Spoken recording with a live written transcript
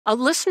A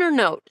listener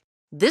note,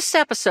 this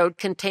episode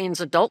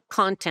contains adult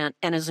content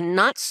and is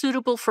not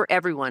suitable for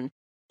everyone.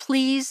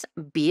 Please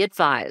be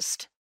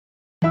advised.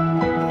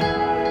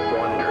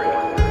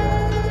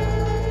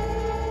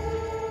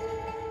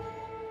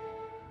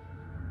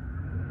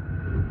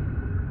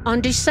 On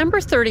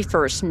December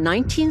 31st,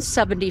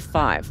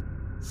 1975,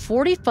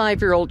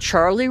 45-year-old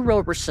Charlie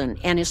Roberson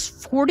and his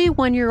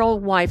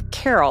 41-year-old wife,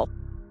 Carol,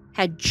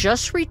 had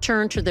just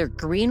returned to their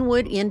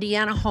Greenwood,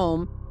 Indiana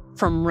home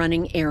from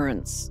running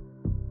errands.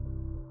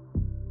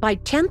 By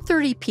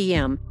 10:30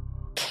 p.m.,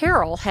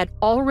 Carol had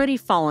already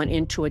fallen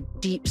into a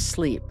deep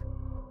sleep.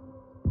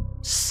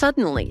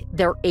 Suddenly,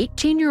 their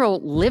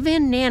 18-year-old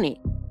live-in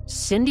nanny,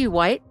 Cindy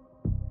White,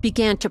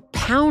 began to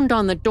pound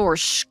on the door,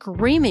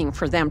 screaming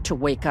for them to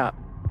wake up.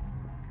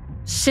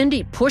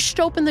 Cindy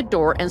pushed open the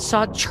door and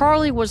saw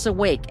Charlie was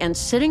awake and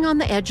sitting on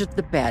the edge of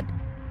the bed.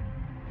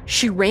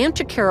 She ran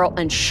to Carol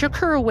and shook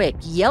her awake,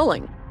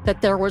 yelling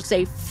that there was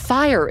a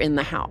fire in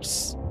the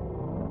house.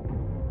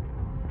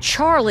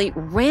 Charlie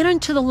ran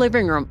into the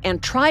living room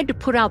and tried to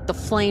put out the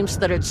flames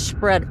that had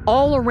spread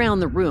all around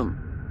the room.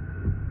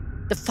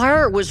 The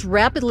fire was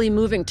rapidly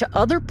moving to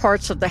other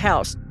parts of the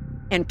house,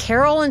 and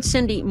Carol and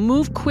Cindy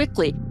moved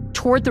quickly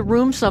toward the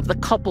rooms of the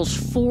couple's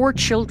 4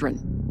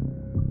 children.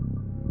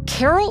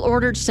 Carol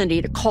ordered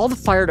Cindy to call the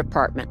fire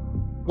department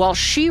while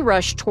she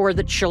rushed toward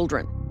the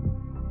children.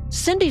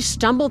 Cindy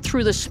stumbled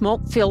through the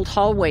smoke-filled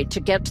hallway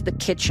to get to the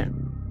kitchen.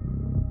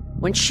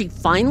 When she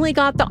finally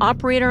got the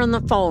operator on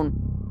the phone,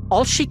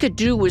 all she could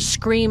do was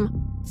scream,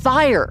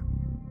 "Fire!"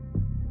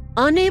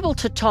 Unable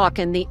to talk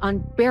in the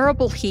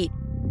unbearable heat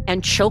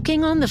and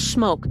choking on the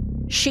smoke,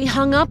 she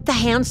hung up the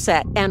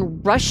handset and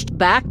rushed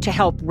back to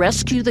help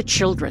rescue the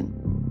children.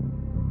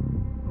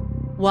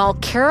 While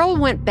Carol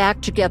went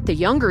back to get the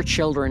younger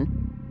children,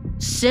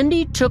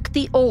 Cindy took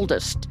the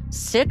oldest,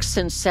 6-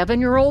 and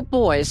 7-year-old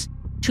boys,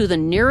 to the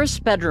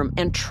nearest bedroom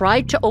and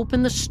tried to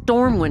open the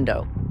storm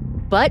window,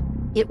 but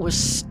it was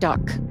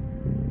stuck.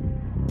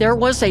 There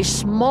was a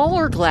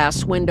smaller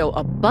glass window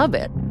above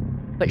it,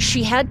 but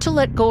she had to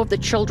let go of the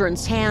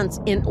children's hands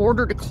in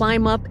order to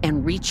climb up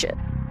and reach it.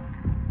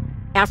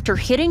 After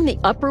hitting the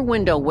upper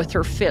window with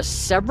her fists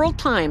several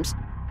times,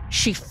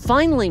 she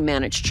finally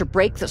managed to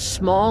break the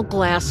small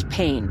glass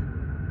pane.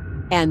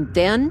 And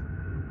then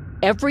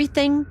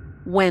everything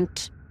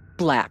went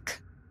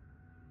black.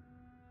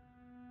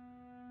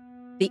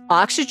 The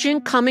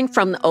oxygen coming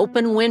from the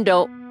open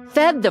window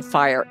fed the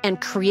fire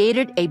and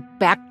created a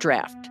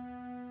backdraft.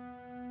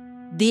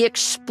 The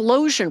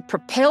explosion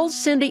propelled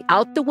Cindy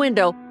out the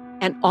window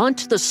and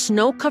onto the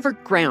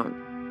snow-covered ground.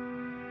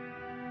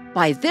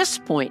 By this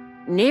point,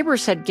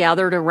 neighbors had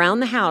gathered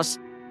around the house,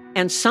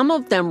 and some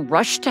of them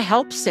rushed to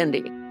help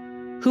Cindy,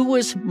 who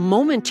was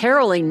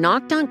momentarily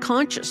knocked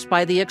unconscious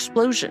by the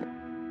explosion.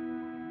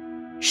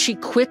 She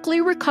quickly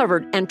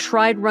recovered and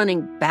tried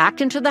running back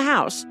into the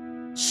house,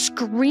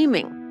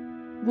 screaming,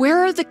 "Where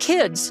are the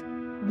kids?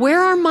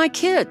 Where are my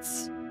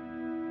kids?"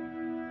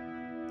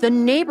 The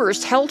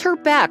neighbors held her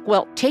back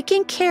while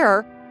taking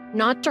care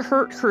not to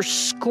hurt her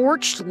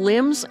scorched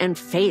limbs and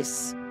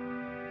face.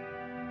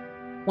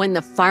 When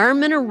the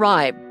firemen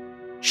arrived,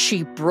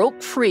 she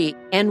broke free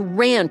and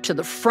ran to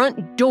the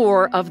front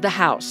door of the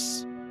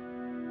house.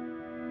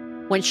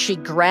 When she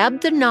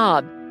grabbed the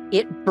knob,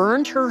 it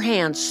burned her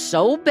hand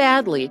so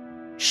badly,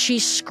 she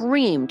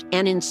screamed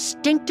and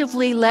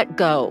instinctively let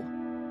go.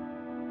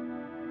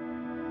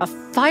 A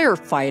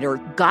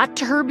firefighter got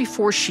to her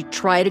before she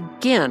tried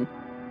again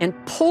and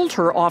pulled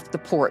her off the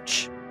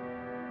porch.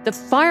 The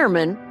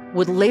fireman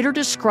would later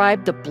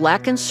describe the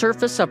blackened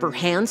surface of her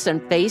hands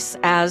and face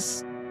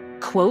as,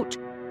 quote,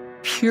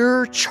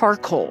 "pure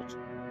charcoal."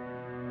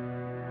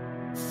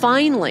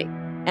 Finally,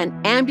 an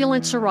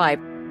ambulance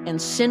arrived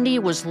and Cindy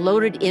was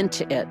loaded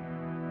into it.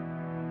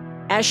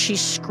 As she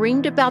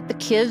screamed about the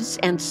kids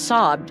and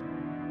sobbed,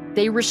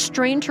 they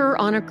restrained her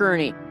on a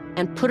gurney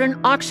and put an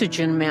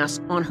oxygen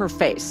mask on her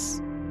face.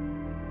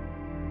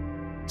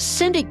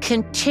 Cindy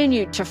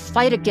continued to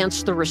fight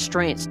against the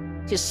restraints,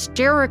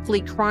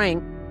 hysterically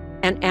crying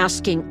and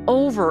asking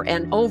over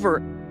and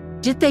over,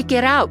 "Did they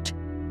get out?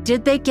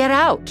 Did they get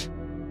out?"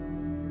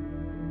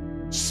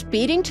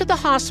 Speeding to the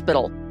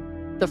hospital,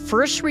 the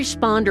first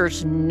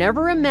responders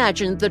never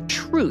imagined the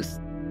truth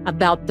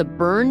about the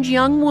burned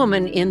young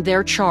woman in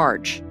their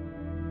charge.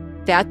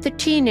 That the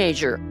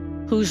teenager,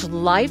 whose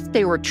life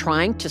they were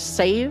trying to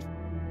save,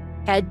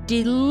 had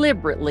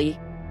deliberately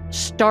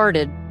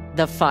started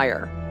the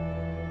fire.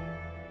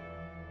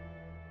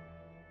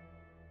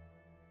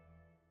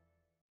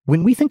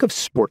 When we think of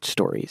sports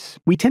stories,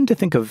 we tend to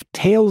think of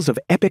tales of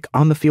epic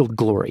on-the-field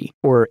glory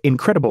or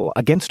incredible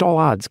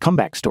against-all-odds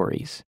comeback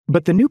stories.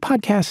 But the new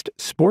podcast,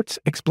 Sports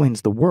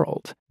Explains the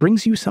World,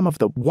 brings you some of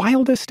the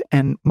wildest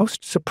and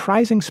most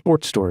surprising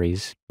sports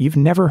stories you've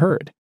never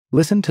heard.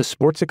 Listen to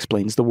Sports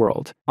Explains the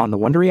World on the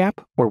Wondery app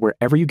or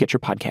wherever you get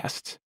your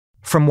podcasts.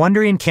 From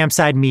Wondery and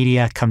Campside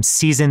Media comes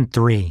Season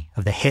 3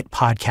 of the hit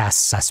podcast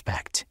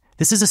Suspect.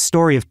 This is a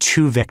story of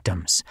 2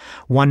 victims,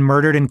 one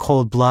murdered in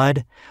cold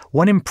blood,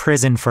 one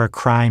imprisoned for a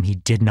crime he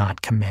did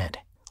not commit.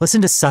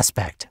 Listen to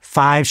Suspect,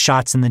 5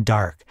 Shots in the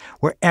Dark,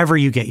 wherever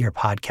you get your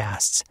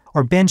podcasts,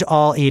 or binge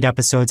all 8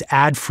 episodes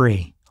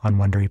ad-free on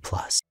Wondery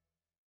Plus.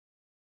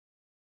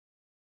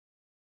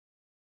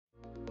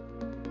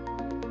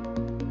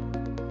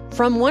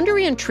 From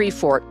Wondery and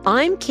Treefort,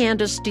 I'm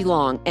Candice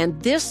DeLong, and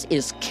this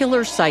is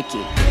Killer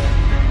Psyche.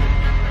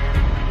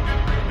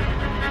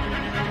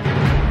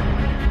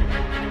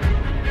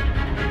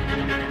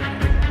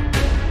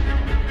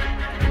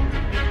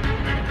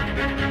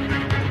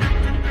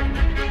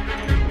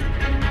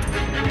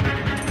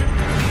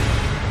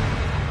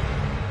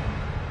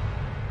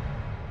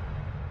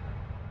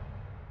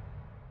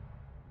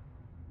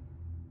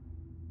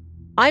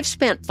 I've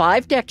spent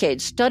 5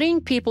 decades studying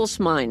people's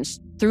minds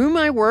through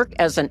my work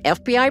as an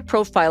FBI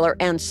profiler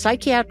and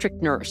psychiatric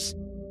nurse.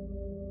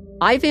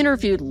 I've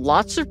interviewed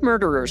lots of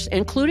murderers,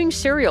 including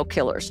serial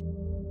killers,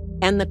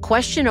 and the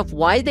question of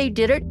why they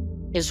did it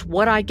is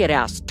what I get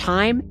asked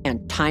time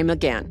and time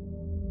again.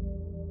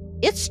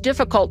 It's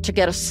difficult to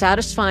get a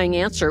satisfying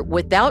answer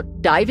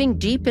without diving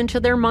deep into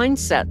their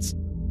mindsets.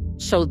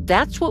 So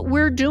that's what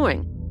we're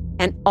doing.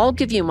 And I'll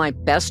give you my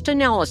best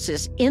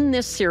analysis in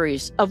this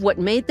series of what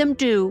made them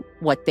do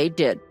what they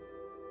did.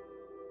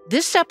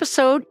 This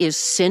episode is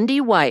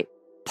Cindy White,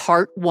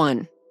 Part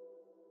 1.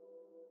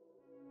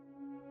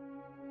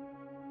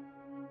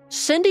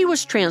 Cindy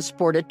was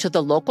transported to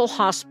the local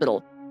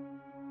hospital.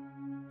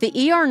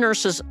 The ER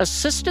nurses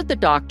assisted the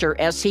doctor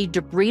as he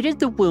debrided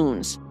the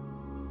wounds,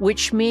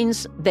 which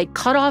means they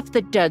cut off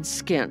the dead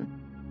skin.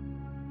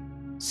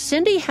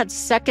 Cindy had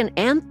 2nd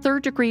and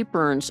 3rd degree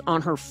burns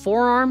on her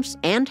forearms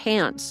and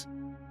hands.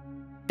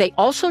 They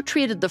also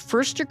treated the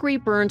 1st degree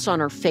burns on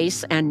her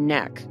face and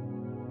neck.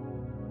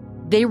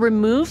 They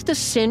removed the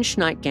singed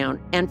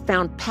nightgown and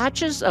found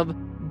patches of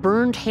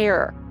burned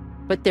hair,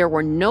 but there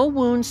were no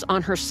wounds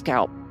on her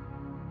scalp.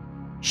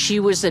 She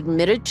was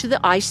admitted to the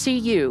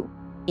ICU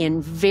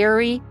in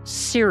very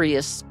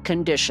serious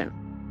condition.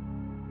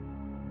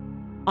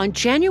 On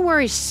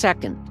January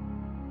 2nd,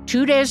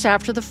 2 days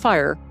after the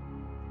fire,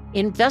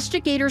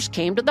 investigators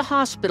came to the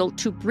hospital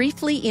to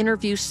briefly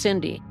interview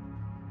Cindy,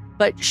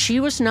 but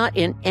she was not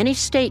in any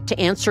state to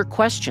answer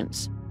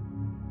questions.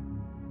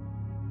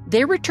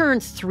 They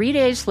returned 3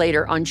 days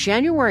later on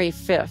January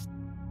 5th,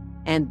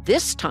 and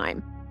this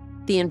time,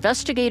 the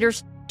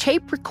investigators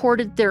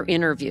tape-recorded their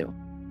interview.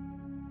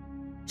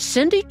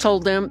 Cindy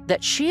told them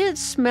that she had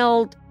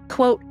smelled,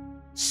 quote,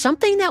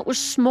 something that was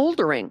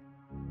smoldering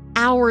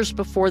hours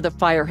before the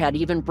fire had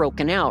even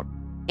broken out,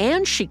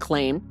 and she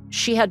claimed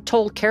she had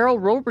told Carol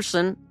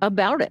Roberson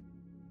about it.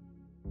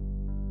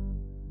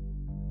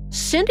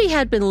 Cindy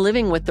had been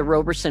living with the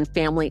Roberson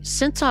family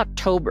since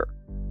October,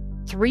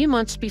 3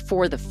 months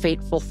before the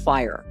fateful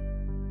fire.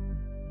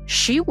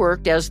 She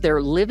worked as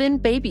their live-in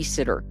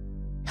babysitter,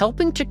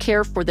 helping to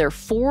care for their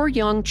 4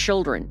 young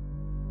children.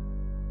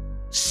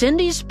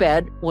 Cindy's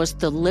bed was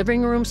the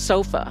living room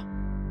sofa,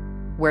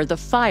 where the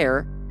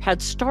fire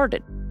had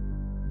started.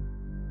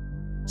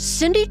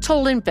 Cindy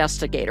told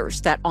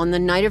investigators that on the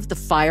night of the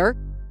fire,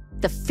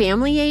 the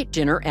family ate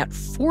dinner at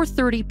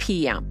 4:30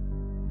 p.m.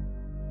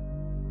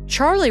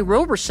 Charlie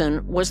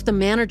Roberson was the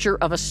manager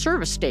of a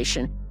service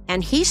station,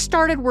 and he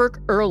started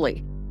work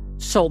early,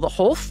 so the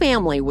whole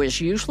family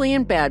was usually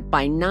in bed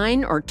by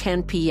 9 or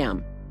 10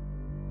 p.m.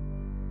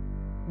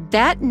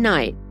 That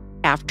night,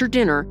 after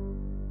dinner,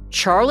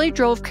 Charlie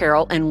drove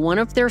Carol and one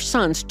of their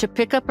sons to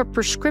pick up a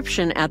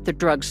prescription at the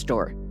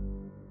drugstore.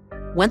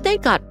 When they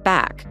got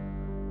back,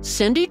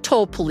 Cindy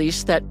told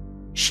police that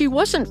she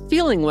wasn't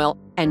feeling well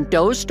and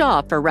dozed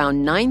off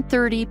around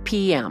 9:30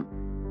 p.m.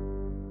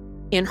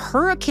 In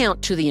her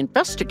account to the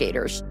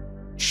investigators,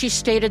 she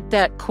stated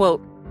that,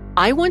 quote,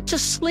 I went to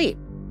sleep,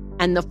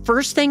 and the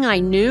first thing I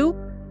knew,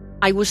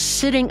 I was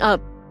sitting up,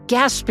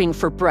 gasping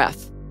for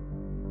breath.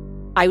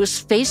 I was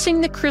facing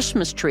the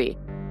Christmas tree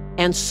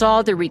and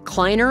saw the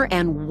recliner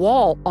and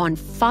wall on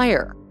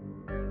fire.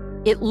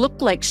 It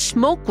looked like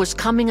smoke was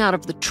coming out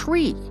of the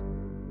tree.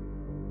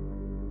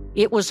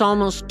 It was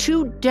almost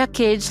 2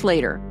 decades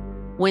later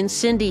when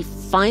Cindy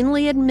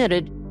finally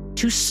admitted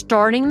to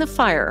starting the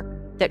fire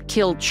that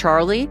killed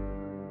Charlie,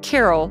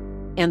 Carol,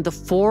 and the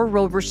 4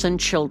 Roberson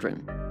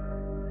children.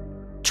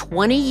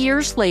 20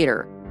 years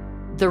later,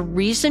 the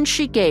reason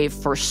she gave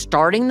for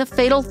starting the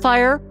fatal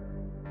fire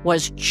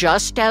was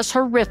just as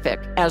horrific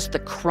as the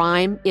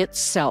crime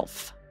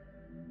itself.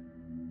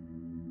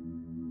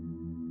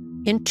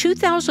 In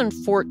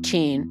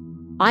 2014,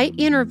 I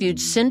interviewed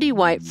Cindy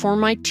White for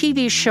my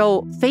TV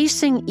show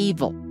Facing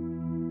Evil.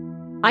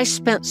 I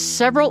spent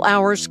several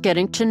hours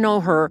getting to know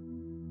her,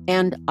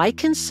 and I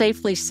can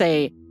safely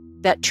say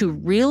that to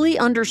really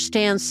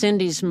understand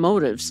Cindy's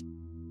motives,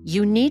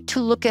 you need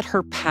to look at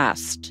her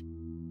past.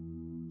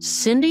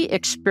 Cindy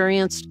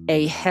experienced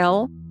a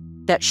hell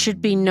that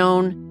should be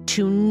known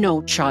to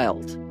no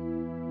child.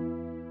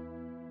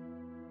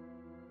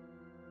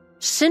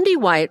 Cindy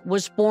White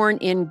was born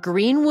in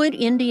Greenwood,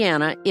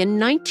 Indiana in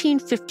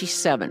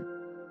 1957.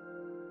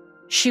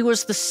 She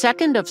was the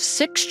second of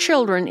 6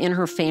 children in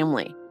her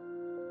family.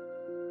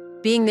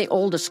 Being the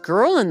oldest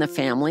girl in the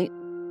family,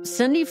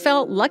 Cindy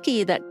felt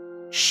lucky that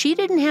she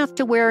didn't have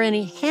to wear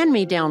any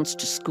hand-me-downs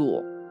to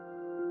school.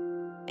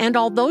 And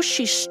although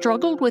she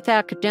struggled with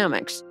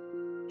academics,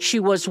 she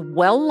was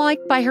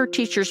well-liked by her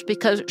teachers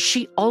because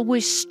she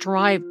always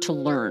strived to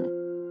learn.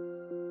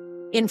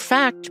 In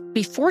fact,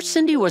 before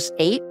Cindy was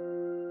 8,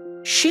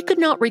 she could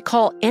not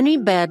recall any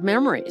bad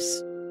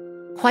memories.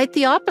 Quite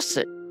the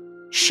opposite.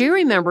 She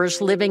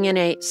remembers living in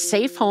a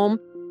safe home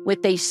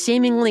with a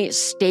seemingly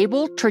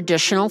stable,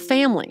 traditional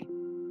family.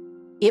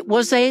 It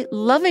was a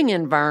loving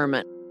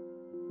environment,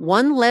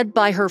 one led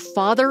by her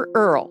father,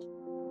 Earl,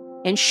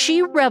 and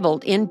she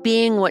reveled in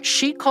being what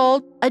she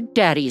called a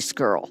daddy's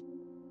girl.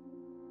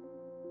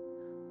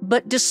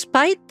 But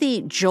despite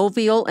the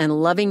jovial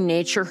and loving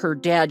nature her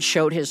dad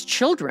showed his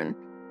children,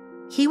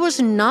 he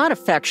was not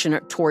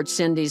affectionate toward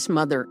Cindy's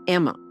mother,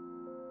 Emma.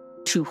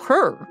 To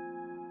her,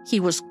 he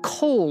was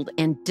cold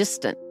and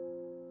distant.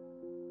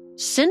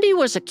 Cindy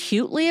was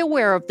acutely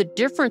aware of the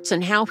difference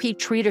in how he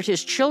treated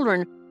his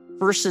children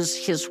versus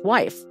his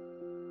wife,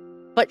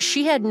 but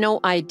she had no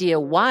idea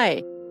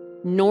why,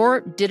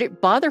 nor did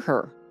it bother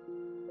her.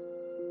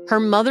 Her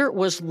mother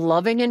was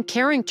loving and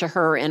caring to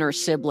her and her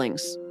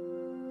siblings,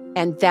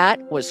 and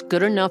that was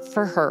good enough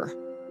for her.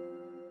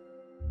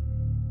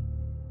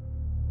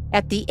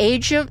 At the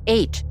age of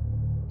 8,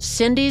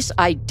 Cindy's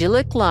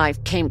idyllic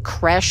life came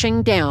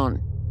crashing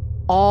down,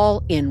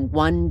 all in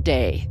one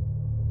day.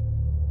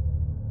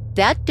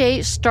 That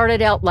day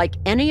started out like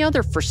any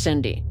other for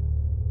Cindy.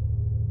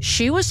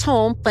 She was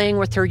home playing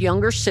with her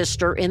younger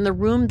sister in the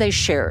room they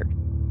shared.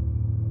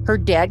 Her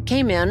dad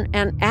came in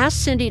and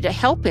asked Cindy to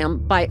help him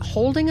by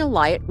holding a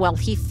light while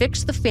he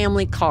fixed the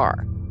family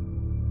car.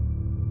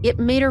 It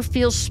made her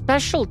feel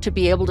special to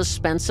be able to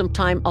spend some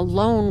time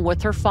alone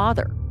with her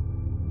father.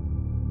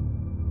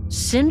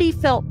 Cindy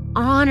felt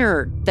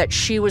honored that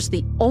she was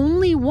the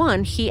only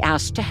one he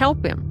asked to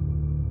help him.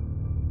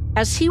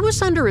 As he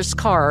was under his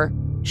car,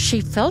 she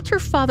felt her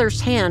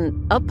father's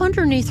hand up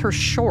underneath her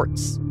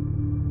shorts.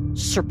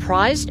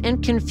 Surprised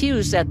and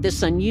confused at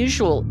this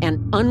unusual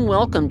and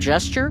unwelcome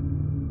gesture,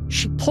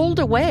 she pulled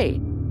away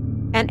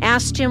and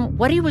asked him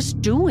what he was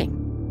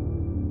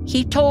doing.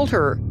 He told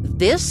her,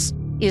 "This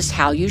is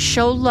how you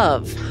show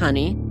love,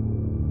 honey."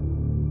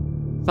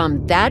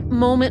 From that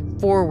moment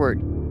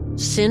forward,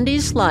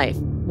 Cindy's life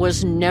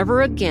was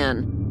never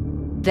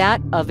again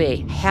that of a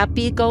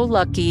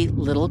happy-go-lucky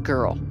little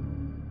girl.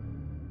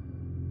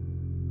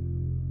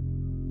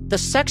 The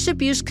sex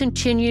abuse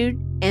continued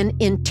and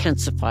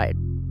intensified.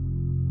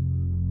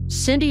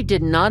 Cindy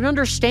did not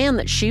understand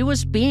that she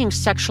was being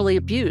sexually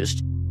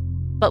abused,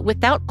 but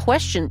without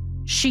question,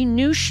 she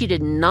knew she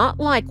did not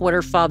like what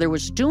her father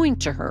was doing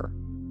to her.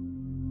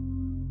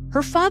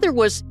 Her father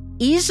was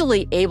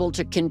easily able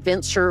to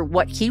convince her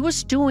what he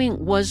was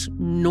doing was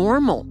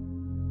normal.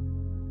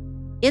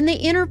 In the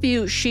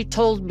interview, she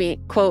told me,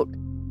 quote,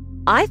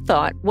 "I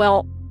thought,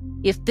 well,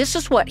 if this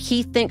is what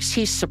he thinks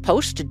he's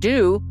supposed to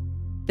do,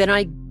 then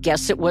I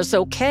guess it was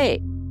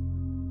okay.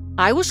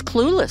 I was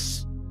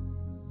clueless.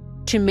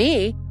 To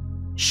me,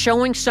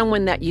 showing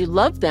someone that you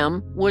love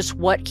them was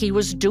what he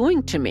was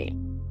doing to me.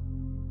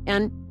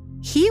 And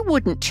he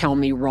wouldn't tell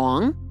me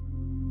wrong."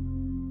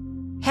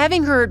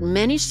 Having heard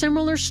many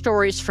similar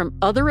stories from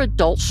other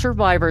adult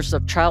survivors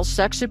of child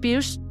sex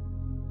abuse,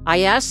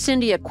 I asked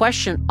Cindy a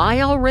question I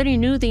already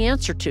knew the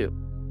answer to.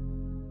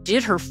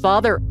 Did her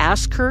father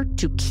ask her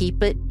to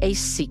keep it a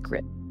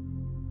secret?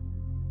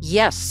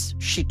 Yes,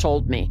 she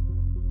told me.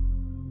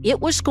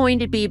 It was going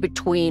to be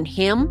between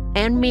him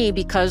and me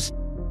because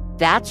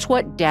that's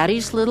what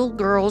daddy's little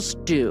girls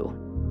do.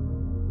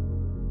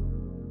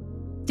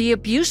 The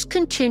abuse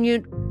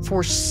continued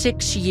for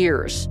 6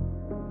 years,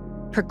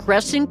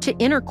 progressing to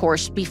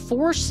intercourse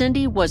before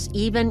Cindy was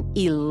even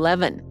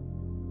 11.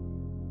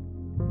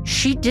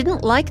 She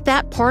didn't like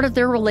that part of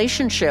their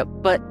relationship,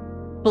 but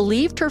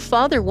believed her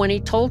father when he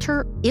told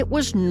her it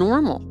was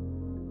normal.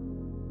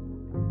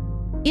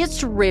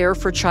 It's rare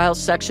for child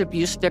sex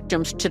abuse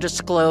victims to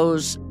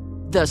disclose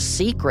the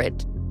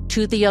secret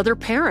to the other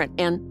parent,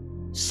 and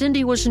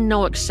Cindy was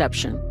no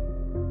exception.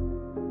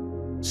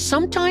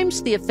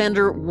 Sometimes the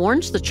offender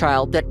warns the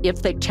child that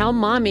if they tell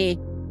mommy,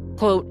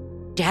 quote,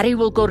 "Daddy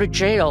will go to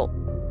jail,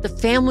 the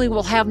family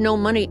will have no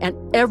money, and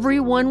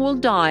everyone will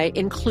die,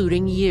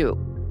 including you."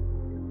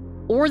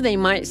 Or they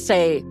might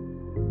say,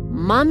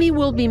 "Mommy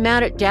will be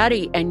mad at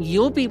Daddy and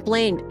you'll be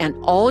blamed and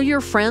all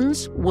your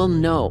friends will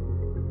know."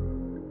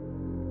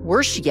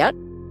 Worse yet,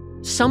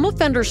 some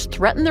offenders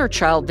threaten their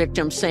child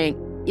victims saying,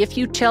 "If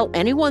you tell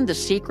anyone the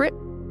secret,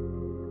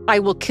 I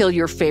will kill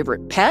your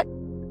favorite pet,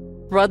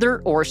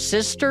 brother or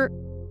sister,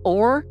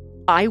 or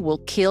I will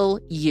kill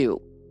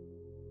you."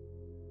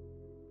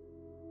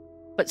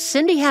 But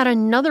Cindy had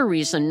another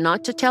reason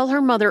not to tell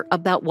her mother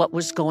about what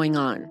was going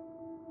on.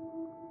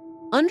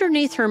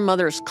 Underneath her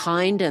mother's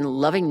kind and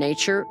loving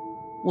nature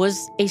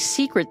was a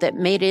secret that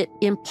made it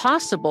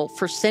impossible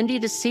for Cindy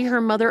to see her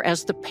mother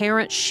as the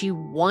parent she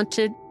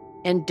wanted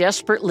and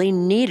desperately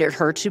needed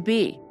her to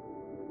be.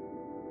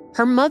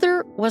 Her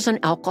mother was an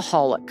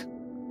alcoholic,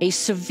 a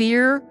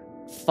severe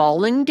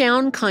falling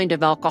down kind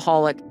of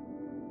alcoholic,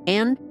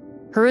 and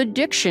her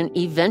addiction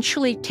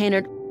eventually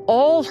tainted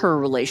all her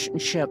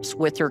relationships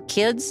with her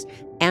kids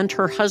and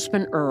her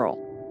husband, Earl.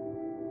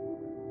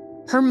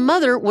 Her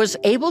mother was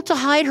able to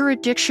hide her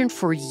addiction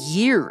for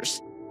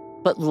years,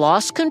 but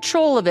lost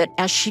control of it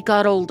as she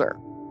got older.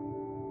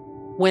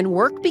 When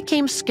work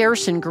became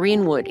scarce in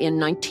Greenwood in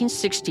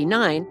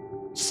 1969,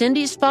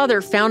 Cindy's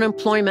father found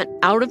employment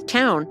out of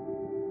town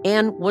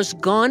and was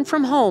gone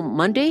from home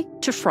Monday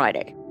to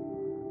Friday.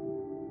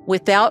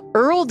 Without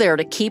Earl there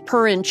to keep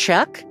her in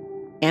check,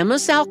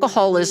 Emma's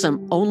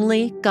alcoholism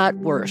only got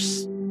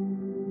worse.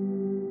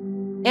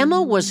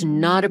 Emma was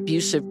not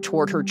abusive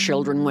toward her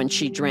children when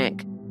she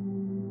drank,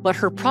 but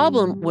her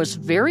problem was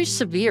very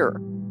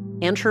severe,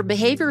 and her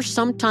behavior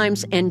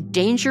sometimes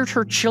endangered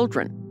her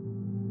children.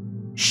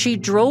 She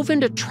drove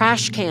into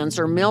trash cans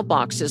or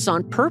mailboxes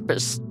on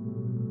purpose,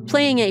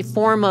 playing a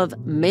form of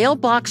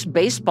mailbox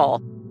baseball,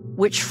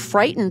 which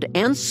frightened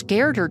and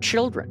scared her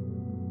children.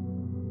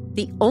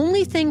 The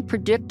only thing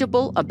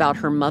predictable about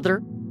her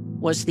mother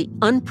was the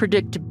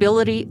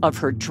unpredictability of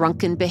her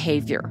drunken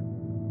behavior.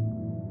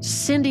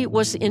 Cindy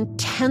was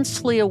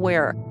intensely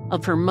aware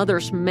of her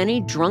mother's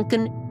many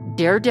drunken,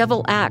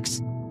 daredevil acts,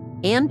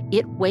 and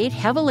it weighed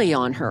heavily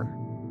on her.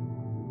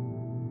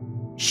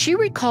 She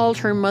recalled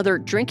her mother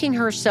drinking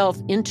herself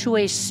into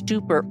a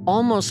stupor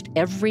almost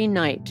every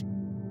night,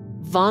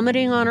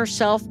 vomiting on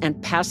herself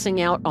and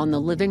passing out on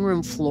the living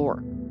room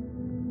floor.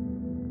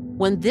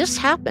 When this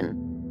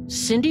happened,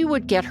 Cindy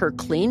would get her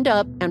cleaned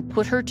up and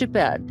put her to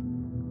bed,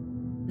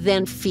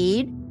 then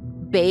feed,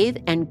 bathe,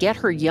 and get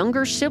her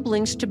younger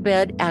siblings to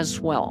bed as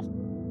well.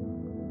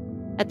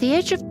 At the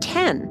age of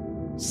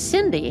 10,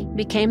 Cindy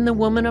became the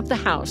woman of the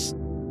house,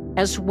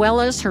 as well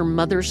as her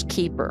mother's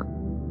keeper.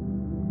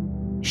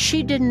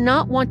 She did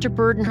not want to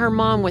burden her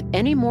mom with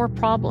any more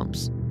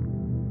problems.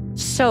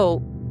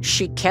 So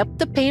she kept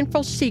the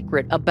painful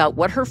secret about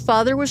what her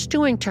father was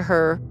doing to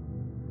her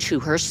to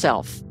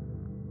herself.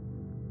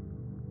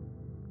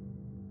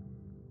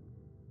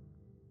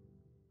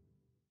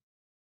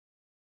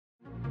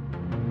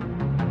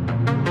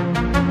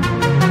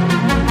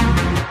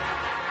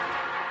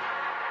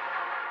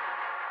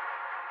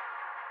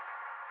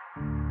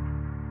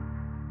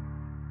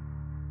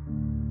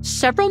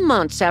 Several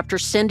months after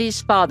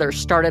Cindy's father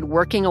started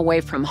working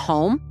away from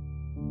home,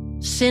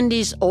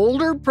 Cindy's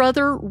older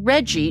brother,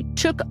 Reggie,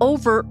 took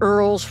over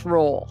Earl's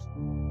role.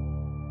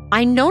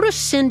 I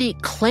noticed Cindy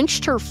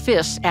clenched her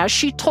fists as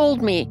she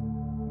told me,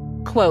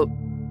 quote,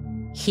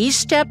 "He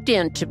stepped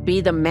in to be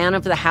the man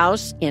of the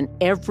house in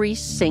every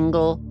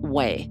single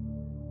way."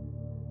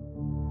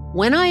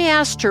 When I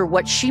asked her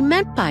what she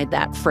meant by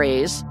that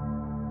phrase,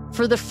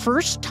 for the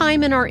first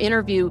time in our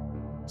interview,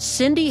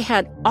 Cindy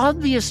had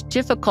obvious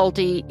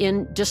difficulty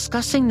in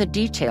discussing the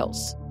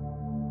details.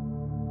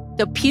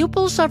 The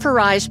pupils of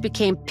her eyes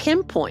became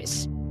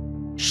pinpoints.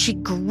 She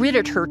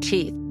gritted her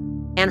teeth,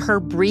 and her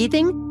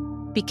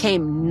breathing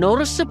became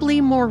noticeably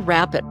more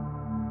rapid.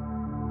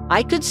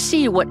 I could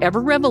see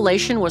whatever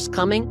revelation was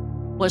coming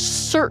was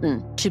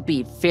certain to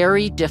be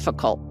very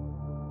difficult.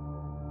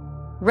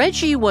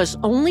 Reggie was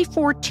only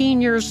 14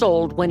 years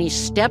old when he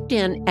stepped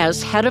in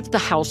as head of the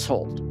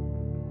household,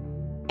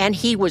 and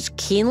he was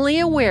keenly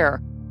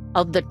aware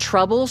of the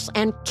troubles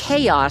and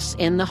chaos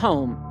in the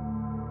home.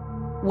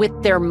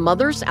 With their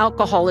mother's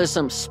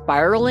alcoholism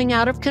spiraling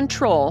out of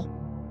control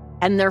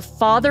and their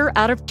father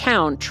out of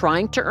town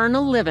trying to earn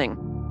a living,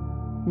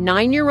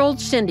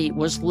 9-year-old Cindy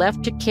was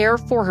left to care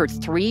for her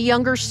 3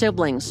 younger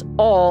siblings,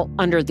 all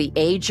under the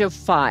age of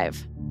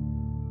 5.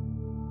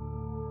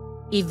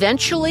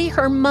 Eventually,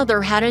 her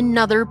mother had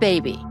another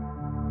baby,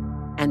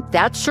 and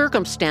that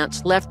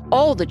circumstance left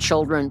all the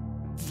children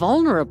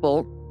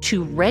vulnerable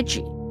to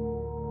Reggie.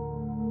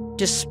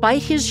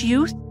 Despite his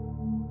youth,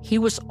 he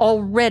was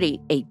already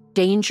a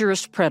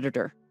dangerous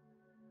predator.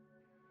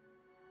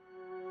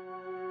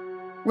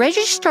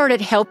 Reggie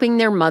started helping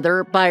their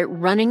mother by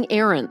running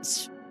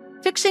errands,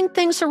 fixing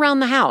things around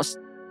the house,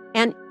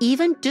 and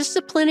even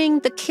disciplining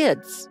the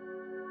kids.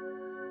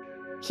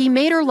 He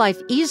made her life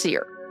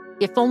easier,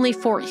 if only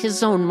for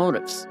his own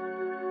motives.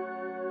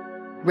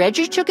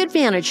 Reggie took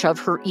advantage of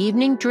her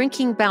evening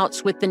drinking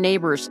bouts with the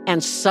neighbors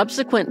and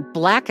subsequent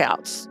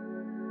blackouts.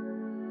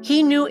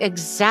 He knew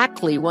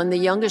exactly when the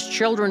youngest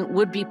children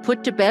would be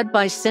put to bed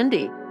by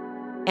Cindy,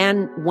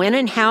 and when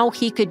and how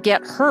he could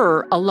get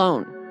her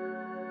alone.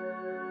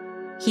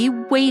 He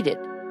waited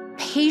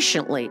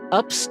patiently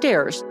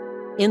upstairs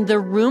in the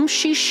room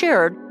she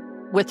shared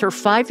with her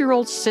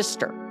 5-year-old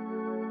sister.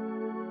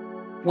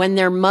 When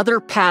their mother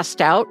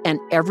passed out and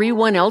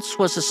everyone else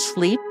was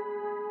asleep,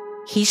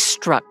 he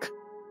struck.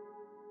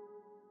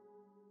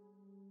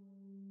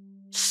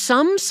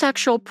 Some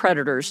sexual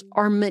predators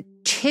are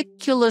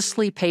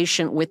meticulously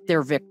patient with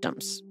their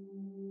victims.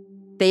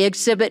 They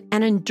exhibit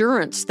an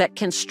endurance that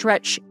can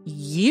stretch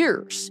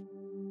years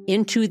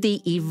into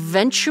the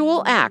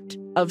eventual act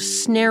of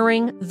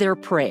snaring their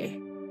prey.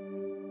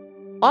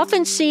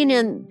 Often seen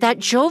in that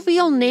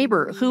jovial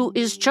neighbor who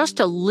is just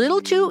a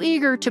little too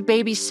eager to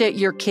babysit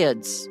your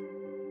kids.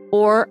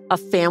 or a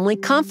family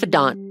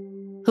confidant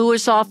who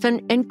is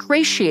often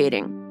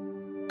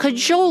ingratiating,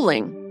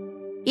 cajoling,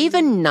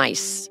 even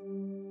nice.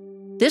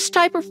 This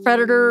type of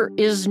predator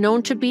is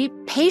known to be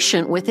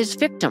patient with his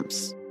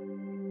victims.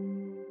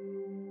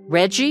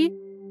 Reggie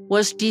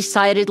was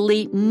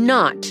decidedly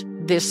not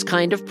this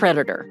kind of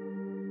predator.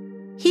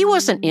 He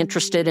wasn't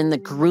interested in the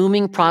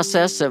grooming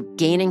process of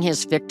gaining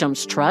his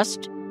victim's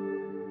trust.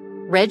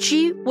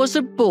 Reggie was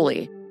a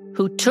bully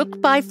who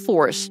took by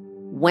force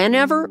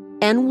whenever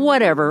and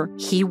whatever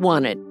he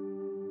wanted.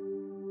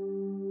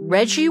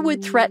 Reggie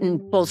would threaten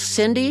both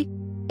Cindy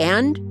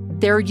and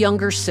their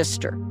younger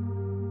sister,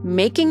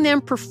 making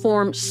them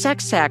perform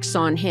sex acts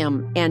on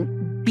him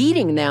and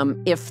beating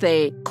them if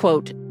they,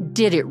 quote,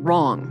 did it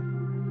wrong.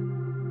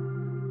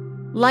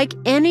 Like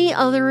any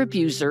other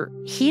abuser,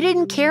 he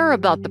didn't care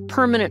about the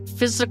permanent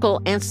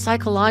physical and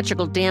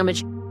psychological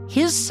damage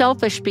his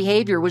selfish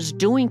behavior was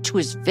doing to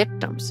his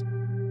victims.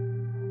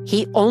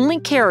 He only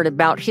cared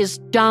about his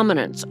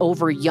dominance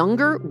over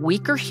younger,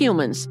 weaker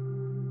humans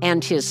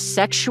and his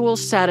sexual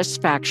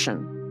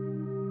satisfaction.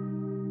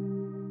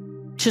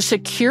 To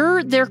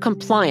secure their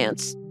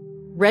compliance,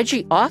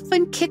 Reggie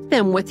often kicked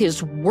them with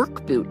his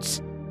work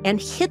boots and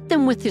hit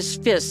them with his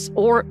fists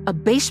or a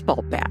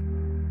baseball bat.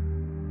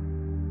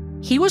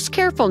 He was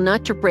careful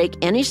not to break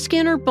any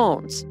skin or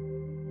bones.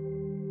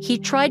 He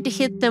tried to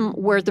hit them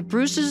where the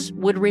bruises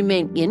would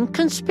remain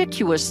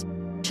inconspicuous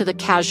to the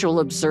casual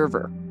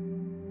observer.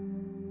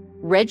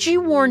 Reggie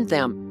warned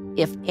them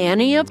if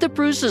any of the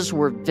bruises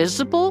were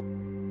visible,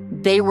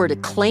 they were to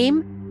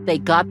claim they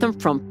got them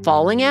from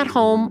falling at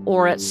home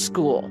or at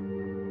school.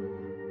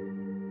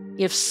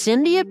 If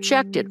Cindy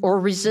objected or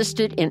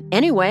resisted in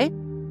any way,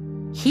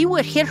 he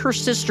would hit her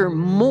sister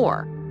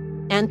more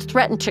and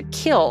threaten to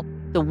kill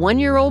the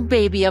 1-year-old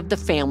baby of the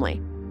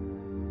family.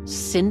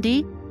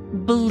 Cindy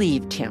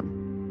believed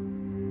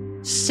him.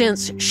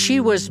 Since she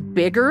was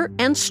bigger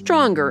and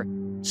stronger,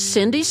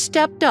 Cindy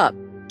stepped up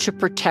to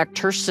protect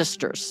her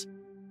sisters.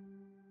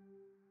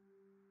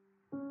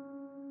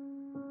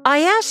 I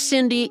asked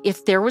Cindy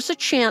if there was a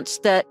chance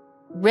that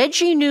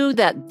Reggie knew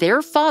that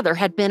their father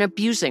had been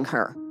abusing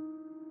her.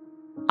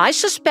 I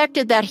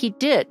suspected that he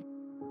did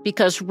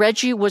because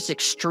Reggie was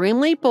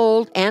extremely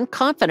bold and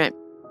confident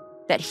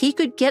that he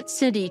could get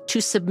Cindy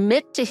to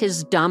submit to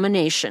his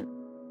domination.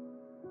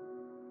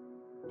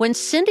 When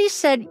Cindy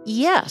said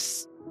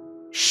yes,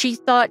 she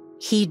thought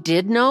he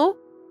did know.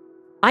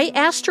 I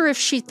asked her if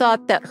she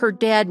thought that her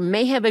dad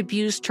may have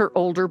abused her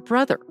older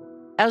brother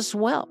as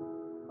well.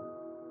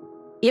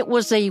 It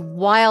was a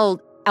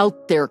wild,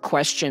 out there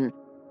question,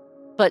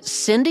 but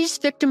Cindy's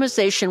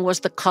victimization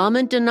was the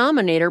common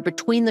denominator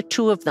between the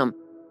two of them,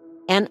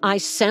 and I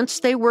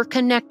sensed they were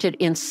connected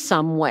in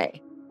some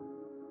way.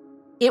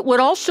 It would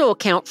also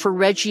account for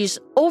Reggie's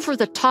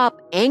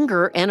over-the-top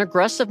anger and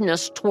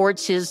aggressiveness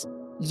towards his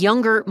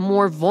younger,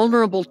 more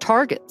vulnerable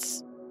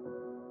targets.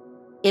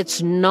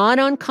 It's not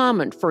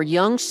uncommon for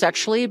young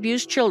sexually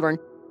abused children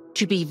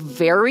to be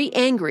very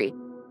angry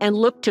and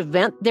look to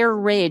vent their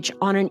rage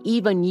on an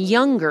even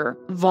younger,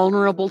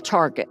 vulnerable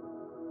target.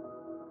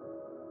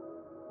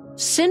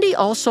 Cindy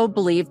also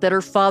believed that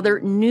her father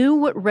knew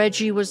what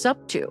Reggie was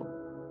up to,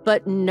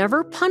 but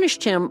never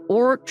punished him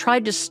or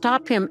tried to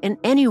stop him in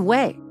any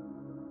way.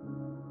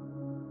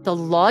 The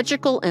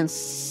logical and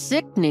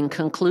sickening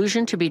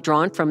conclusion to be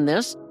drawn from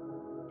this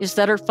is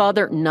that her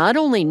father not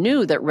only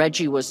knew that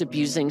Reggie was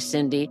abusing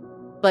Cindy,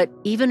 but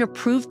even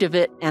approved of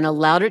it and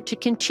allowed it to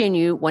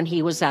continue when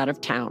he was out of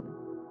town.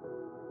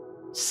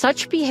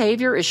 Such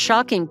behavior is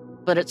shocking,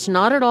 but it's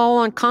not at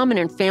all uncommon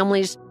in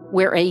families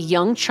where a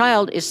young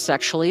child is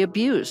sexually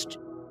abused.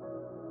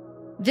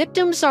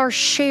 Victims are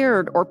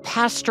shared or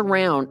passed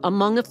around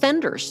among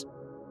offenders,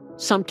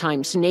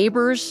 sometimes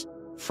neighbors,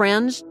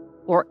 friends,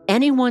 or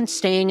anyone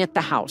staying at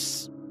the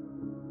house.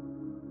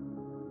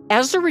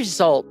 As a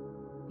result,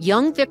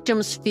 young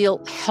victims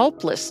feel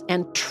helpless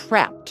and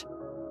trapped.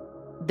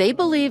 They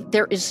believe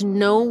there is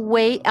no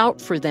way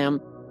out for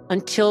them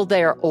until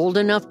they are old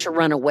enough to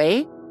run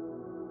away,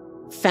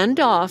 fend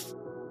off,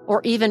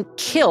 or even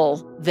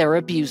kill their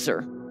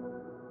abuser.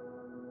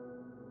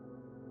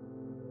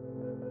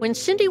 When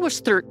Cindy was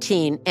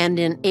 13 and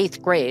in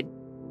 8th grade,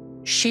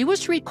 she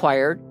was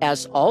required,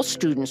 as all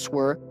students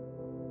were,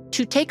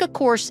 to take a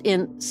course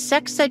in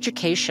sex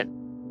education.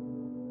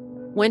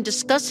 When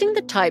discussing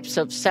the types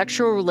of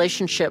sexual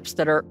relationships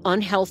that are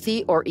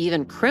unhealthy or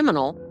even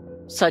criminal,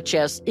 such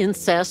as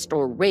incest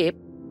or rape,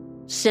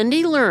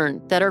 Cindy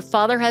learned that her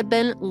father had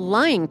been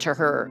lying to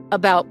her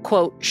about,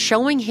 quote,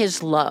 showing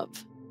his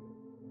love.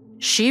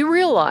 She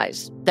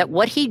realized that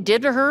what he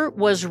did to her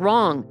was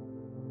wrong,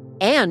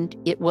 and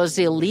it was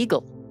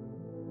illegal.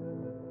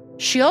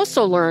 She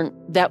also learned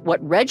that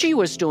what Reggie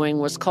was doing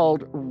was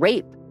called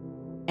rape,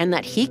 and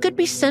that he could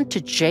be sent to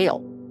jail.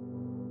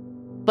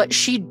 But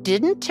she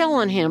didn't tell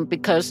on him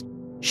because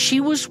she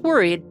was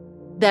worried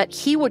that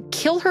he would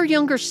kill her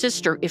younger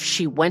sister if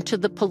she went to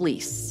the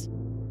police.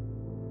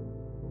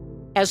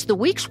 As the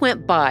weeks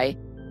went by,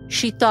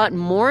 she thought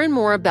more and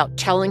more about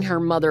telling her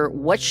mother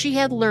what she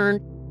had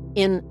learned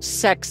in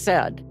sex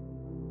ed,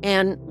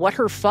 and what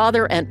her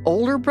father and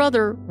older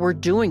brother were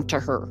doing to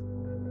her.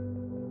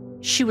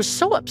 She was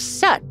so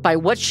upset by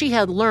what she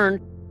had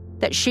learned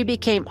that she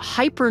became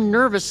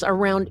hyper-nervous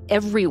around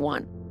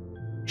everyone.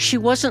 She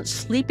wasn't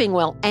sleeping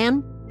well,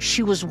 and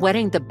she was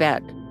wetting the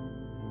bed.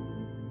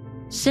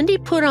 Cindy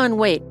put on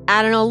weight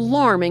at an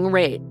alarming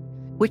rate,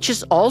 which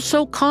is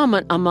also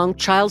common among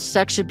child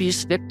sex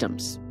abuse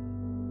victims.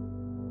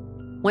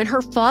 When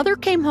her father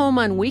came home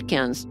on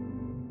weekends,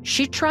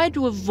 she tried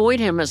to avoid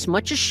him as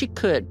much as she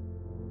could.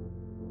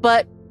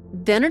 But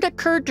then it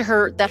occurred to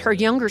her that her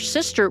younger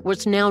sister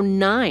was now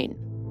 9,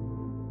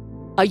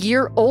 a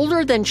year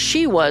older than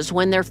she was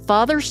when their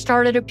father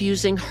started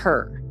abusing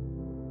her.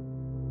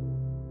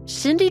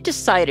 Cindy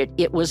decided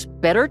it was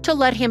better to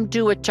let him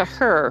do it to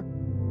her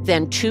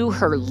than to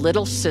her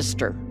little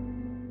sister.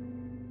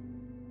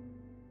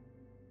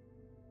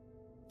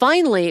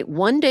 Finally,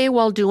 one day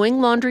while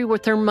doing laundry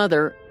with her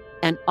mother,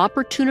 an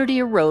opportunity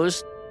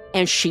arose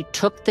and she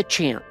took the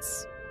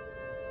chance.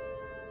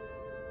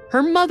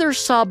 Her mother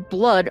saw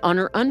blood on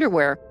her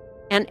underwear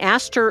and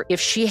asked her if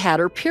she had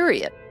her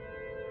period.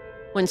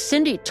 When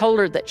Cindy told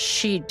her that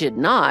she did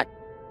not,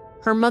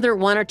 her mother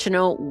wanted to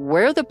know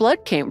where the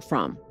blood came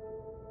from.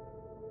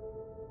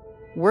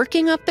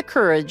 Working up the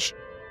courage,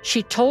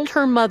 she told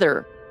her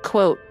mother,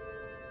 quote,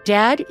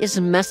 "Dad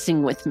is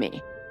messing with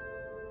me."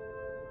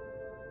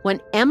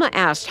 When Emma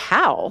asked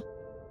how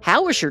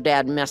is your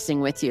dad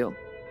messing with you?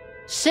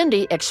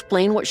 Cindy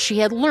explained what she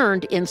had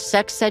learned in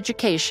sex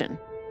education.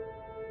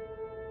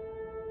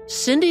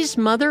 Cindy's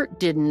mother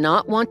did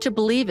not want to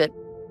believe it,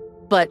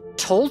 but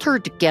told her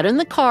to get in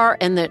the car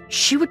and that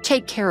she would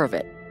take care of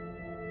it.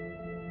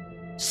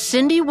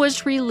 Cindy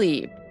was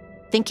relieved,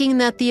 thinking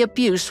that the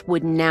abuse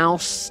would now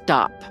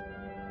stop.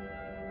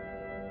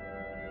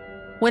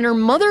 When her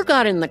mother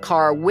got in the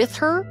car with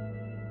her,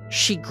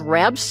 she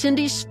grabbed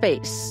Cindy's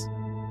face,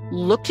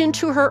 looked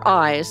into her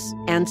eyes,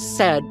 and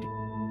said,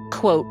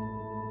 quote,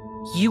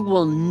 "You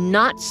will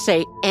not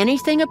say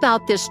anything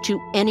about this to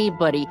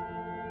anybody,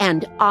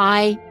 and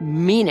I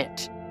mean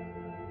it.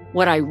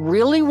 What I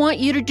really want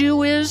you to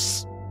do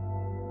is,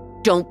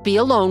 don't be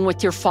alone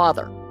with your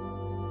father."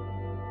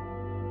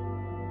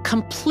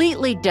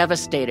 Completely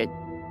devastated,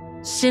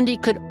 Cindy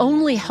could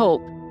only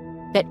hope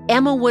that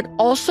Emma would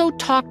also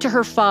talk to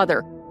her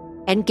father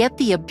and get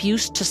the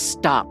abuse to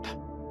stop.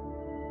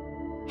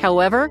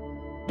 However,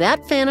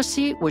 that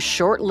fantasy was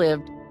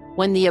short-lived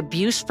when the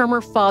abuse from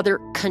her father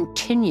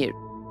continued.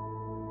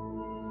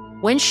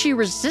 When she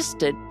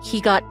resisted,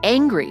 he got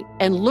angry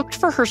and looked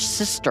for her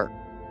sister.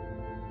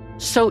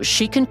 So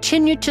she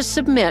continued to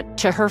submit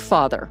to her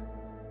father.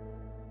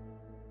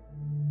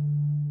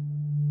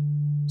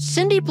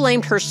 Cindy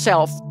blamed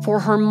herself for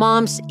her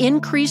mom's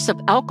increase of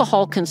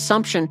alcohol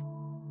consumption,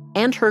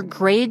 and her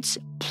grades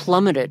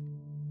plummeted.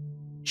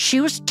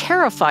 She was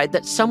terrified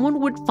that someone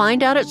would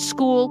find out at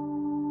school,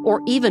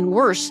 or even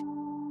worse,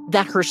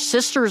 that her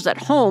sisters at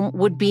home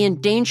would be in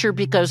danger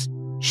because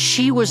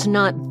she was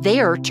not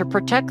there to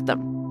protect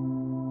them.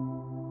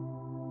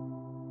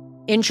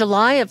 In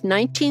July of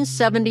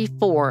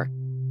 1974,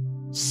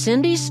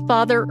 Cindy's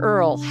father,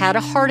 Earl, had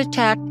a heart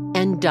attack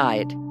and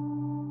died.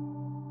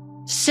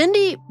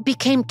 Cindy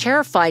became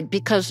terrified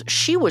because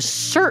she was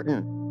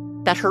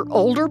certain that her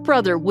older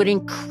brother would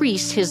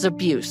increase his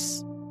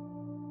abuse.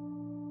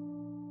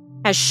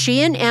 As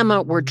she and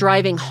Emma were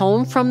driving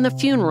home from the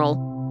funeral,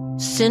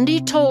 Cindy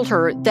told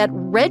her that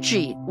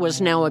Reggie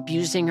was now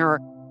abusing her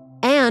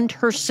and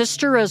her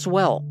sister as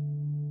well.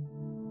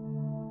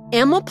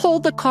 Emma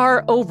pulled the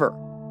car over,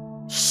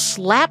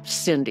 slapped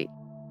Cindy,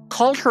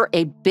 called her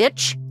a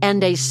bitch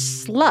and a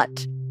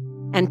slut,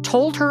 and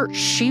told her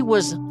she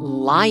was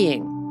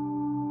lying.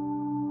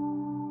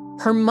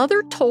 Her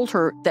mother told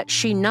her that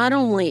she not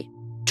only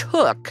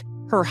took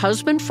her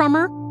husband from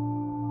her,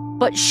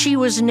 but she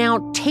was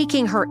now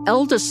taking her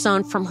eldest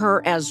son from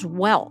her as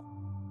well.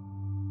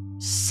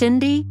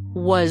 Cindy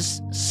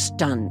was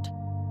stunned.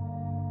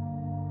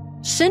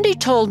 Cindy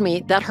told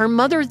me that her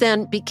mother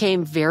then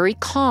became very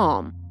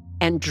calm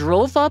and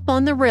drove up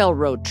on the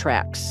railroad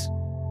tracks.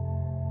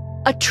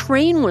 A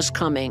train was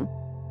coming,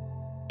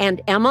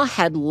 and Emma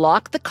had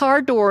locked the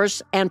car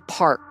doors and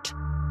parked.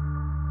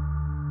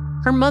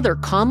 Her mother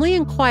calmly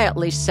and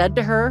quietly said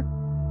to her,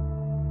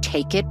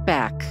 "Take it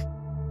back."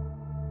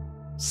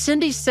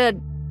 Cindy said,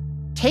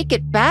 "Take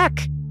it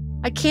back?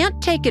 I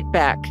can't take it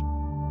back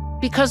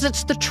because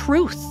it's the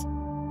truth."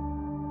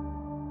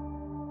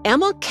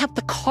 Emma kept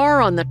the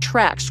car on the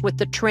tracks with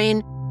the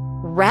train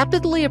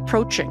rapidly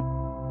approaching.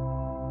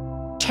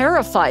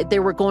 Terrified they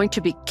were going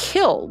to be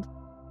killed,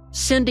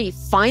 Cindy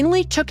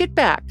finally took it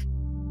back,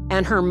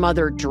 and her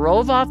mother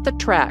drove off the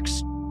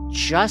tracks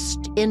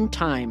just in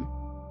time.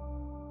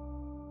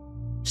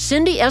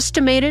 Cindy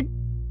estimated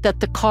that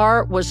the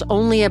car was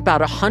only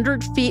about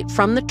 100 feet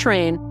from the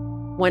train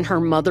when her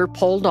mother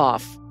pulled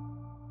off.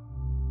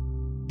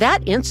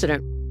 That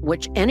incident,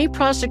 which any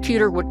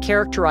prosecutor would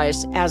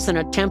characterize as an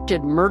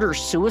attempted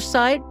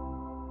murder-suicide,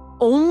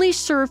 only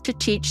served to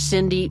teach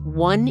Cindy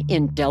one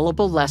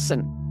indelible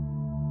lesson.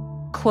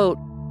 Quote,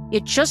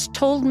 "It just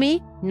told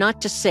me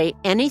not to say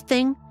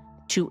anything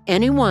to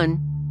anyone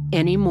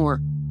anymore.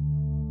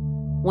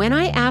 When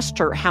I asked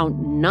her how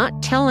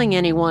not telling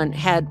anyone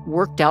had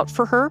worked out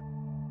for her,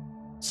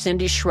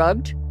 Cindy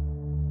shrugged,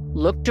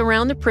 looked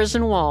around the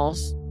prison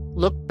walls,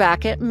 looked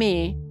back at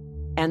me,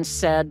 and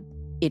said,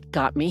 "It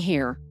got me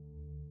here."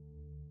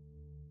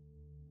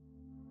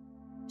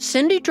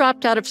 Cindy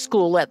dropped out of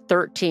school at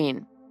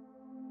 13.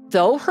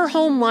 Though her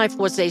home life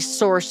was a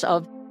source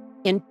of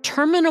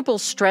interminable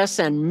stress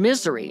and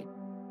misery,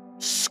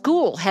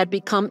 school had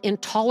become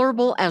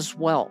intolerable as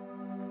well.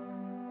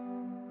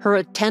 Her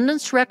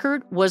attendance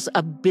record was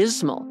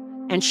abysmal,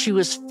 and she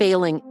was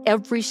failing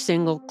every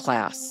single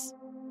class.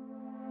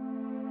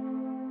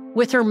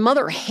 With her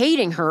mother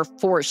hating her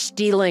for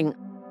stealing,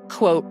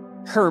 quote,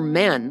 her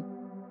men,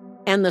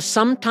 and the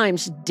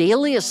sometimes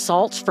daily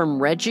assaults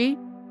from Reggie,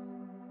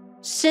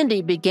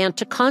 Cindy began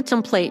to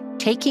contemplate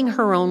taking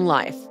her own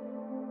life.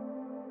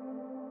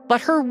 But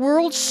her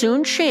world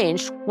soon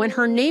changed when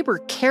her neighbor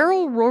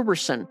Carol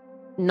Roberson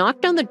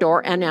knocked on the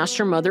door and asked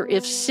her mother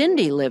if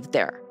Cindy lived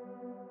there.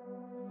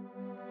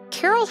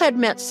 Carol had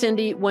met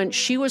Cindy when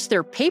she was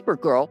their paper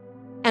girl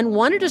and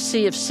wanted to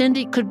see if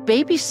Cindy could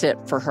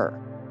babysit for her.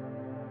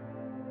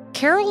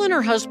 Carol and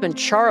her husband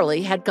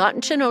Charlie had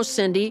gotten to know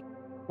Cindy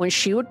when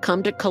she would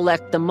come to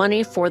collect the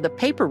money for the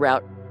paper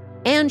route,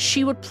 and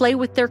she would play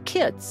with their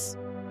kids.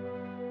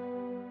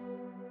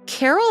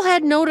 Carol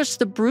had noticed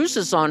the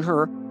bruises on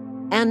her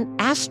and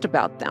asked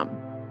about them.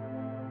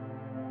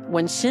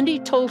 When Cindy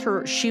told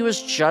her she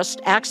was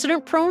just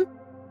accident-prone,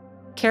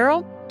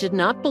 Carol did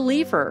not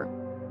believe her,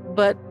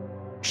 but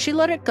she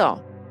let it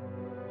go.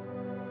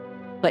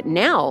 But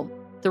now,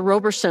 the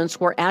Robersons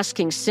were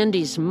asking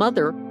Cindy's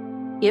mother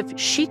if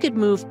she could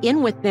move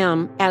in with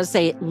them as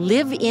a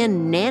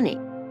live-in nanny.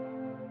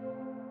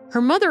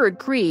 Her mother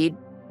agreed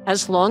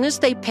as long as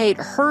they paid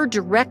her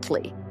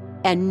directly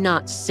and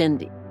not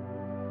Cindy.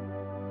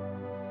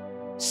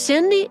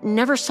 Cindy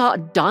never saw a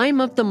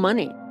dime of the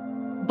money,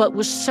 but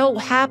was so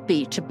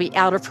happy to be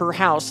out of her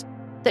house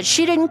that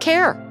she didn't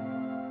care.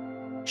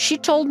 She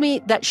told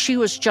me that she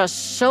was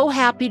just so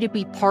happy to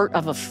be part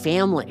of a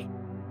family.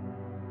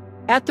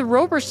 At the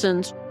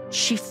Robersons,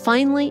 she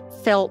finally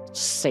felt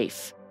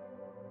safe.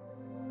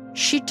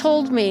 She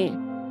told me,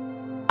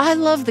 "I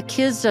love the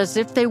kids as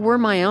if they were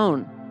my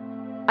own.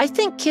 I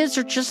think kids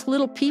are just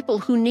little people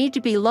who need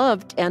to be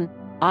loved, and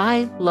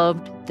I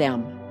loved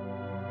them."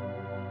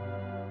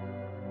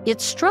 It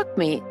struck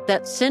me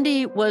that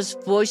Cindy was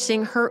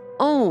voicing her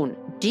own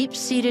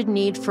deep-seated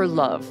need for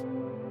love.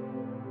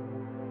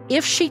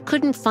 If she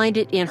couldn't find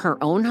it in her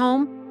own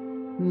home,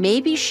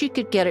 maybe she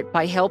could get it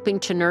by helping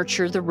to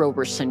nurture the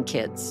Roberson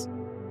kids.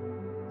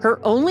 Her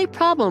only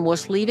problem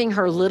was leaving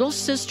her little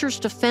sisters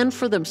to fend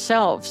for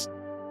themselves,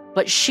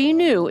 but she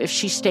knew if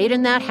she stayed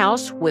in that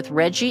house with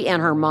Reggie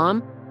and her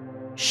mom,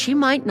 she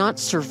might not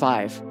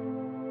survive.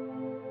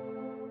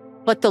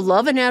 But the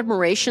love and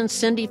admiration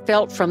Cindy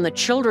felt from the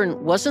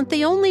children wasn't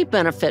the only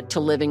benefit to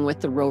living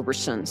with the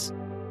Robersons.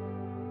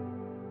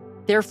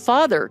 Their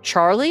father,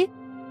 Charlie,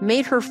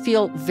 made her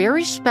feel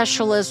very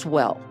special as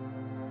well.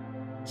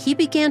 He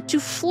began to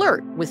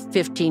flirt with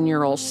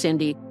 15-year-old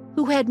Cindy,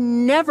 who had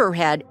never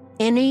had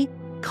any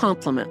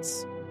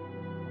compliments.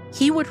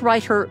 He would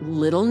write her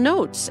little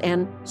notes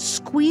and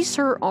squeeze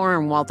her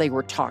arm while they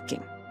were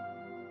talking.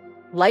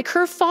 Like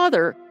her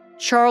father,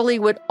 Charlie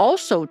would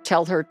also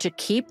tell her to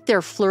keep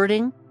their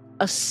flirting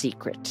a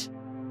secret.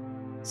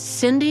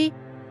 Cindy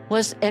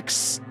was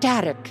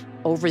ecstatic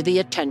over the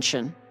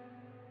attention.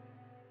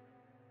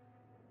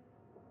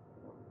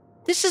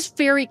 This is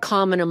very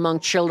common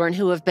among children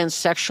who have been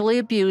sexually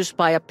abused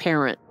by a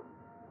parent.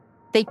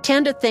 They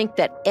tend to think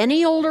that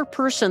any older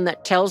person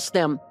that tells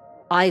them,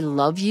 "I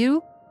love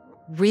you,"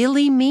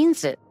 really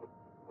means it.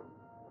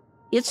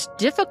 It's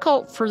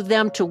difficult for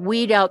them to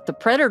weed out the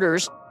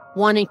predators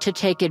wanting to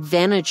take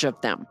advantage of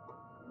them.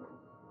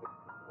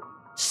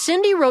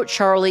 Cindy wrote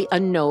Charlie a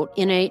note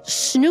in a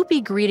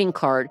Snoopy greeting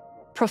card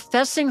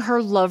professing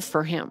her love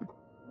for him.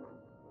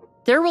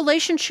 Their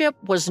relationship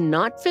was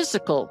not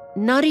physical,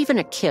 not even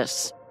a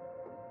kiss,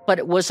 but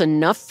it was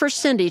enough for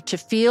Cindy to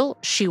feel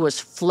she was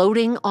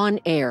floating on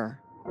air.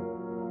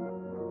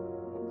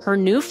 Her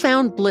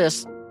newfound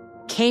bliss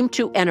came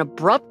to an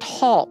abrupt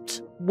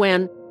halt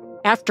when,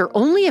 after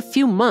only a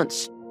few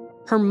months,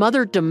 her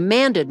mother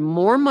demanded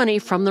more money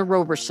from the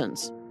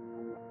Robersons.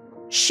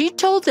 She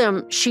told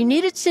them she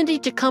needed Cindy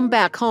to come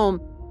back home,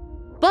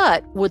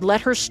 but would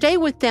let her stay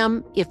with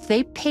them if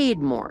they paid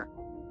more.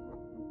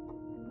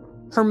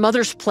 Her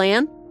mother's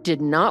plan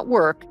did not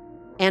work,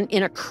 and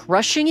in a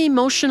crushing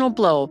emotional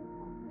blow,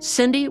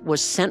 Cindy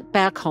was sent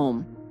back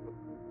home.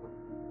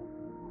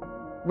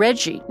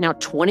 Reggie, now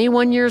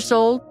 21 years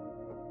old,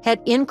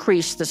 had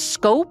increased the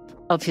scope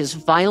of his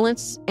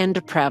violence and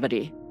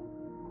depravity.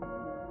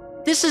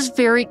 This is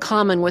very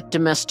common with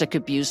domestic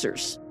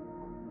abusers.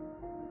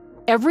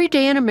 Every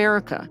day in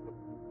America,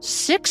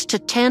 6 to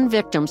 10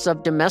 victims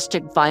of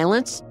domestic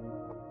violence,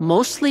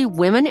 mostly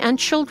women and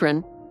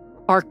children,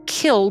 are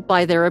killed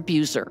by their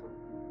abuser.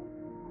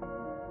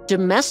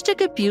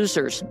 Domestic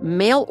abusers,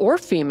 male or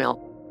female,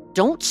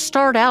 don't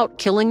start out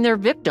killing their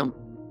victim.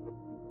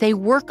 They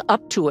work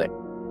up to it,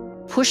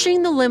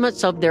 pushing the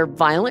limits of their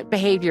violent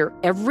behavior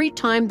every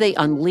time they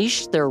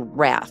unleash their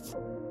wrath.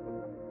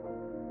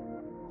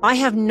 I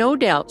have no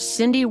doubt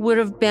Cindy would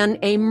have been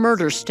a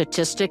murder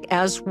statistic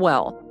as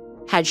well,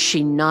 had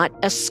she not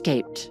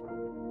escaped.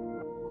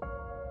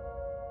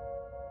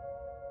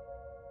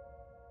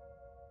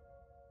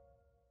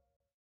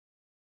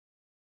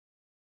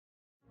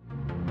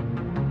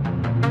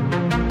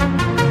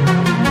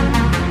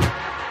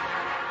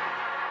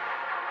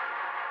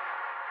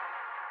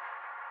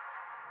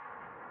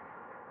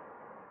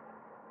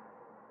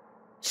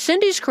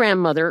 Cindy's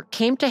grandmother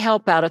came to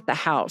help out at the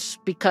house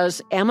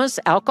because Emma's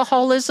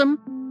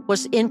alcoholism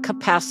was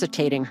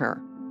incapacitating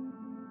her.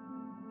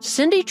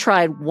 Cindy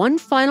tried one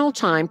final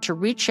time to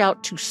reach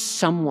out to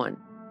someone.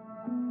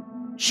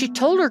 She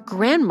told her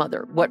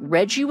grandmother what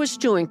Reggie was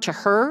doing to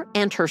her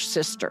and her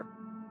sister.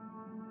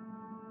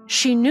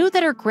 She knew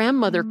that her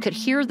grandmother could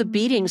hear the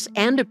beatings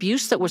and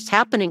abuse that was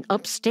happening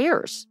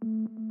upstairs.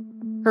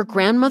 Her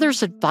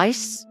grandmother's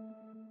advice,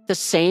 the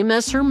same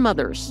as her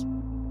mother's,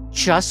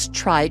 just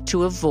tried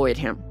to avoid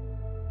him.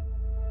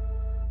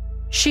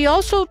 She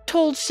also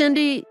told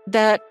Cindy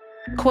that,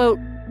 quote,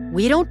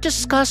 "We don't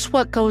discuss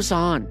what goes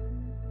on."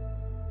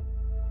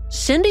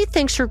 Cindy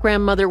thinks her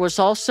grandmother was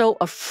also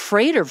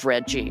afraid of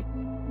Reggie.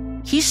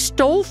 He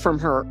stole from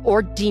her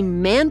or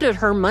demanded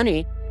her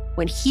money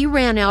when he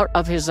ran out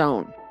of his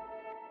own.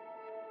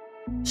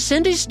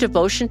 Cindy's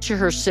devotion to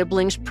her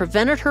siblings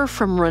prevented her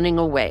from running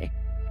away.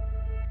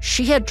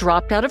 She had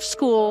dropped out of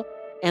school,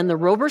 and the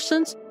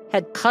Robersons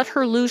had cut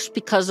her loose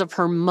because of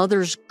her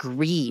mother's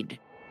greed.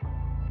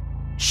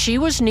 She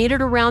was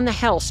needed around the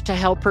house to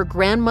help her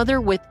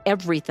grandmother with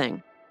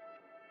everything.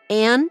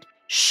 And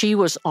she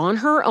was on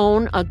her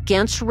own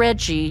against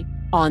Reggie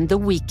on the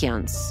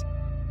weekends.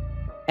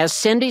 As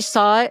Cindy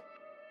saw it,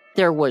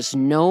 there was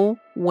no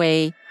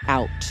way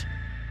out.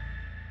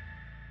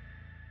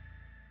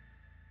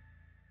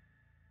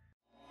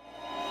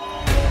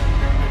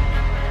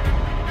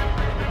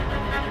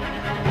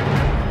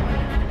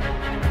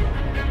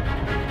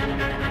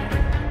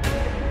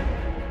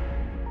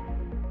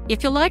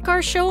 If you like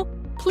our show,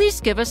 please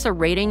give us a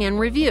rating and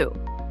review.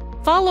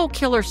 Follow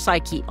Killer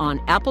Psyche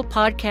on Apple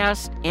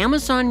Podcasts,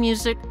 Amazon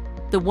Music,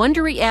 the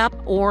Wondery app,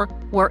 or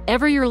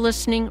wherever you're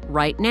listening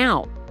right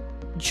now.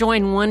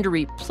 Join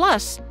Wondery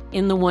Plus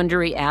in the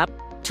Wondery app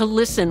to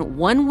listen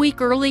 1 week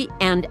early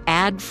and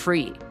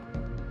ad-free.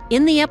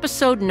 In the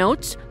episode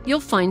notes, you'll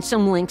find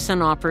some links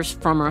and offers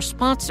from our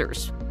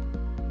sponsors.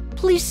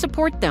 Please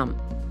support them.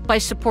 By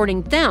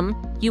supporting them,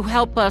 you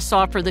help us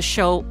offer the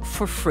show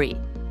for free.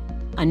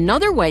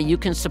 Another way you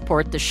can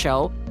support the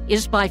show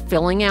is by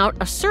filling out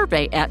a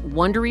survey at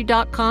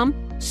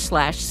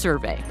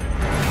Wondery.com/survey.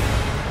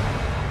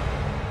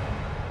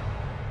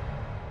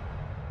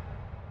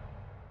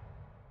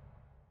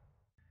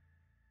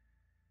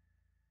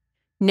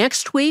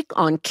 Next week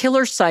on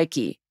Killer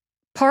Psyche,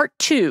 Part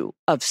 2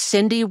 of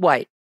Cindy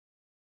White.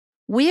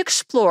 We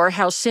explore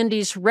how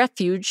Cindy's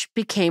refuge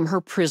became her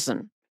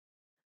prison,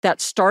 that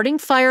starting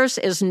fires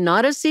is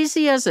not as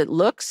easy as it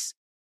looks,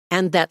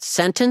 and that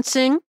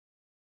sentencing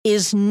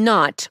is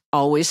not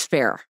always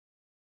fair.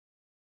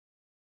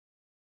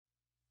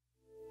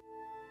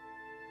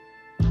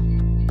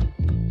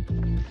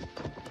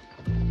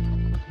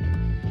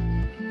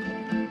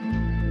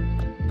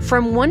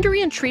 From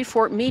Wondery and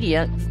Treefort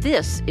Media,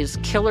 this is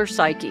Killer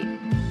Psyche.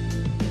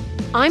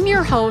 I'm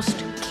your host,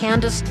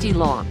 Candice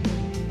DeLong.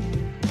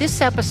 This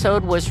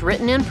episode was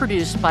written and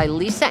produced by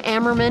Lisa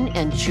Ammerman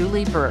and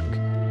Julie Burke.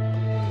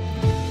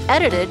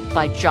 Edited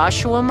by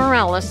Joshua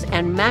Morales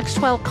and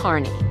Maxwell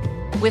Carney,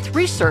 with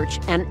research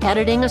and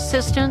editing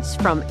assistance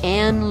from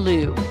Ann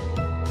Liu.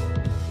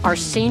 Our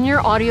senior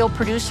audio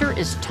producer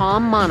is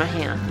Tom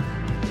Monahan.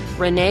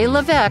 Renee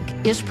Levesque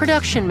is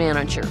production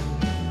manager.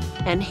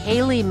 And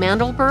Haley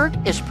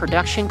Mandelberg is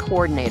production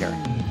coordinator.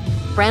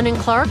 Brandon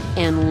Clark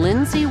and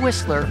Lindsay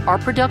Whistler are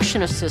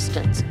production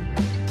assistants.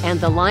 And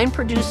the line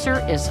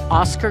producer is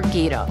Oscar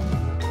Guido.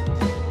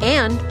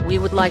 And we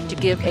would like to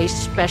give a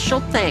special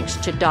thanks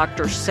to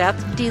Dr.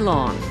 Seth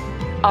DeLong.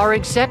 Our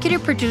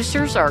executive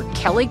producers are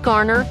Kelly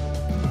Garner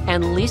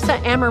and Lisa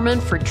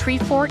Ammerman for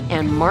Treefort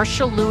and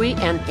Marshall Louie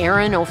and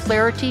Aaron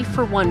O'Flaherty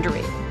for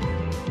Wondery.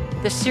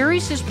 The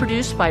series is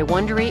produced by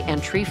Wondery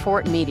and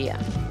Treefort Media.